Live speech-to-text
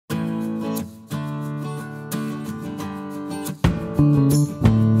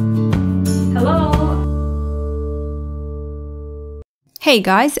Hey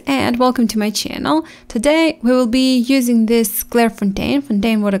guys, and welcome to my channel. Today we will be using this Clairefontaine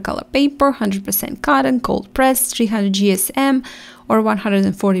Fontaine watercolor paper, 100% cotton, cold pressed, 300 GSM or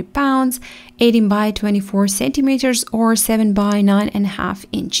 140 pounds, 18 by 24 centimeters or 7 by 9.5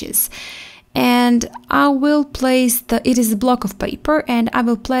 inches. And I will place it is a block of paper, and I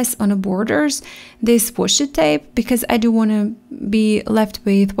will place on the borders this washi tape because I do want to be left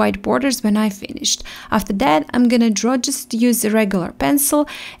with white borders when I finished. After that, I'm gonna just use a regular pencil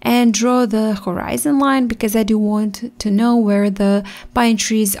and draw the horizon line because I do want to know where the pine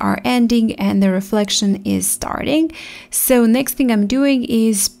trees are ending and the reflection is starting. So next thing I'm doing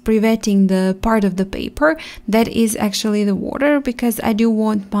is pre-wetting the part of the paper that is actually the water, because I do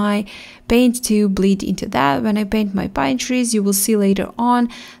want my paint to bleed into that. When I paint my pine trees, you will see later on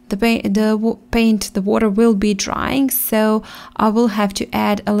the water will be drying, so I will have to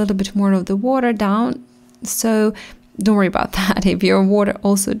add a little bit more of the water down. So don't worry about that. If your water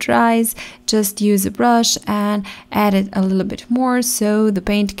also dries, just use a brush and add it a little bit more so the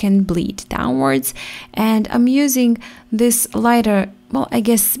paint can bleed downwards. And I'm using this lighter, well, I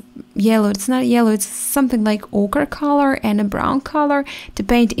guess yellow, it's not yellow, it's something like ochre color and a brown color to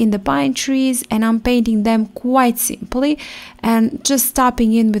paint in the pine trees, and I'm painting them quite simply and just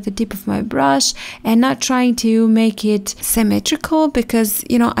tapping in with the tip of my brush and not trying to make it symmetrical, because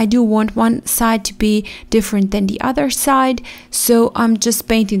I do want one side to be different than the other side. So I'm just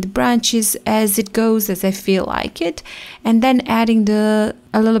painting the branches as it goes, as I feel like it, and then adding a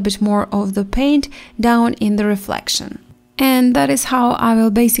little bit more of the paint down in the reflection. And that is how I will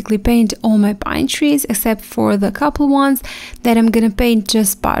basically paint all my pine trees, except for the couple ones that I'm gonna paint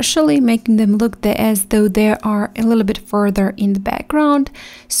just partially, making them look as though they are a little bit further in the background.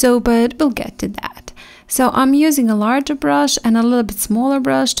 But we'll get to that. So I'm using a larger brush and a little bit smaller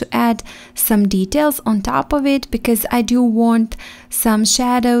brush to add some details on top of it, because I do want some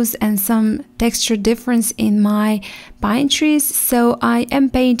shadows and some texture difference in my pine trees. So I am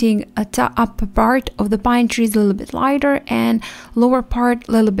painting upper part of the pine trees a little bit lighter and lower part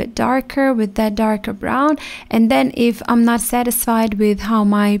a little bit darker with that darker brown. And then if I'm not satisfied with how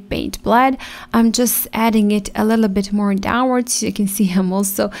my paint bled, I'm just adding it a little bit more downwards. You can see I'm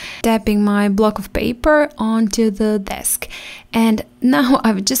also tapping my block of paper onto the desk. And now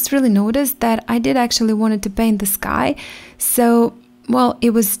I've just really noticed that I did actually wanted to paint the sky. So well, it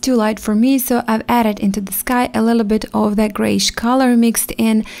was too light for me, so I've added into the sky a little bit of that grayish color, mixed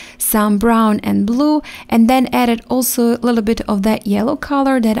in some brown and blue, and then added also a little bit of that yellow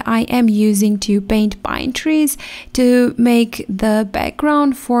color that I am using to paint pine trees to make the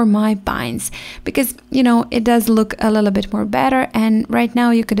background for my pines, because it does look a little bit more better. And right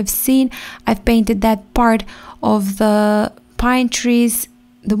now you could have seen I've painted that part of the pine trees,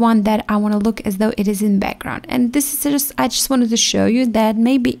 the one that I want to look as though it is in background. And this is I just wanted to show you that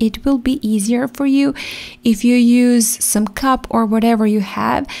maybe it will be easier for you if you use some cup or whatever you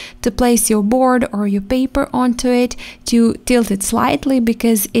have to place your board or your paper onto it, to tilt it slightly,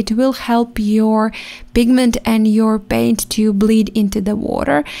 because it will help your pigment and your paint to bleed into the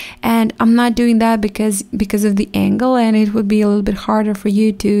water. And I'm not doing that because of the angle, and it would be a little bit harder for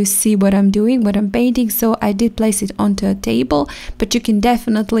you to see what I'm doing, what I'm painting. So I did place it onto a table, but you can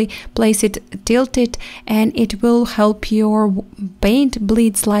definitely place it tilted, and it will help your paint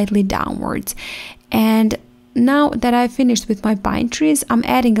bleed slightly downwards. And now that I finished with my pine trees, I'm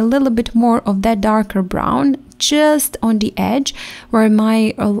adding a little bit more of that darker brown just on the edge where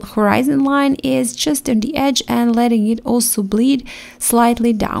my horizon line is, just on the edge, and letting it also bleed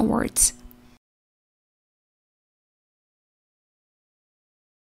slightly downwards.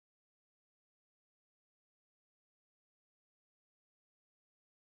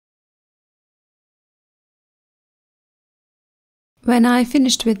 When I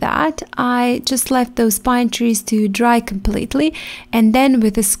finished with that, I just left those pine trees to dry completely, and then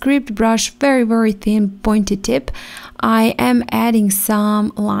with a script brush, very thin pointed tip, I am adding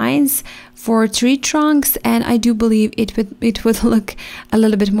some lines for tree trunks, and I do believe it would look a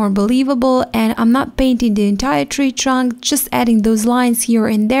little bit more believable. And I'm not painting the entire tree trunk, just adding those lines here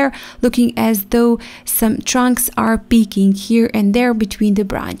and there, looking as though some trunks are peeking here and there between the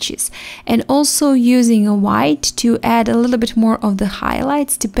branches. And also using a white to add a little bit more of the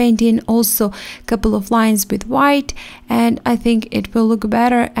highlights, to paint in also a couple of lines with white, and I think it will look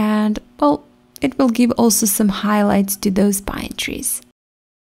better, and well, it will give also some highlights to those pine trees.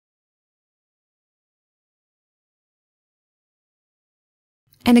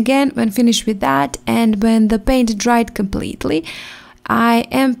 And again, when finished with that, and when the paint dried completely, I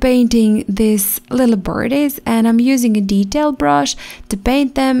am painting these little birdies, and I'm using a detail brush to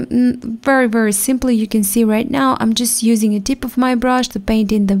paint them very simply. You can see right now I'm just using a tip of my brush to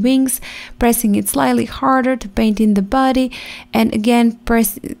paint in the wings, pressing it slightly harder to paint in the body, and again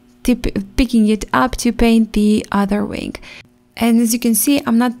picking it up to paint the other wing. And as you can see,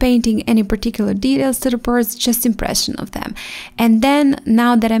 I'm not painting any particular details to the birds, just impression of them. And then,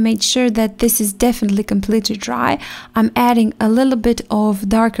 now that I made sure that this is definitely completely dry, I'm adding a little bit of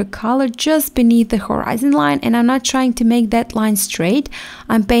darker color just beneath the horizon line, and I'm not trying to make that line straight.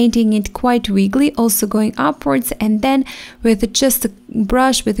 I'm painting it quite wiggly, also going upwards, and then with just a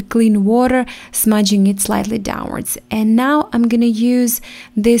brush with a clean water, smudging it slightly downwards. And now I'm gonna use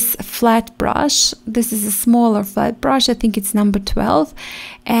this flat brush. This is a smaller flat brush, I think it's number 12,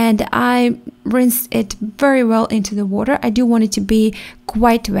 and I rinsed it very well into the water. I do want it to be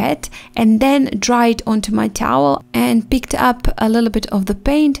quite wet, and then dry it onto my towel and picked up a little bit of the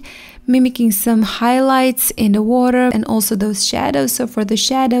paint, mimicking some highlights in the water and also those shadows. So for the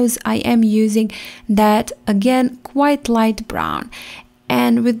shadows I am using that, again, quite light brown.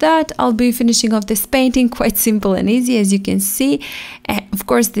 And with that, I'll be finishing off this painting, quite simple and easy, as you can see. And of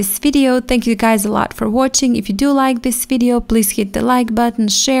course, this video, thank you guys a lot for watching. If you do like this video, please hit the like button,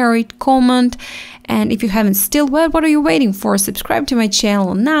 share it, comment. And if you haven't still, well, what are you waiting for? Subscribe to my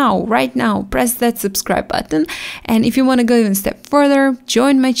channel now, right now. Press that subscribe button. And if you want to go even a step further,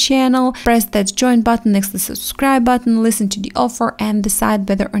 join my channel. Press that join button next to the subscribe button, listen to the offer, and decide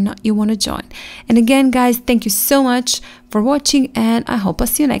whether or not you want to join. And again, guys, thank you so much for watching, and I hope I'll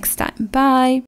see you next time. Bye!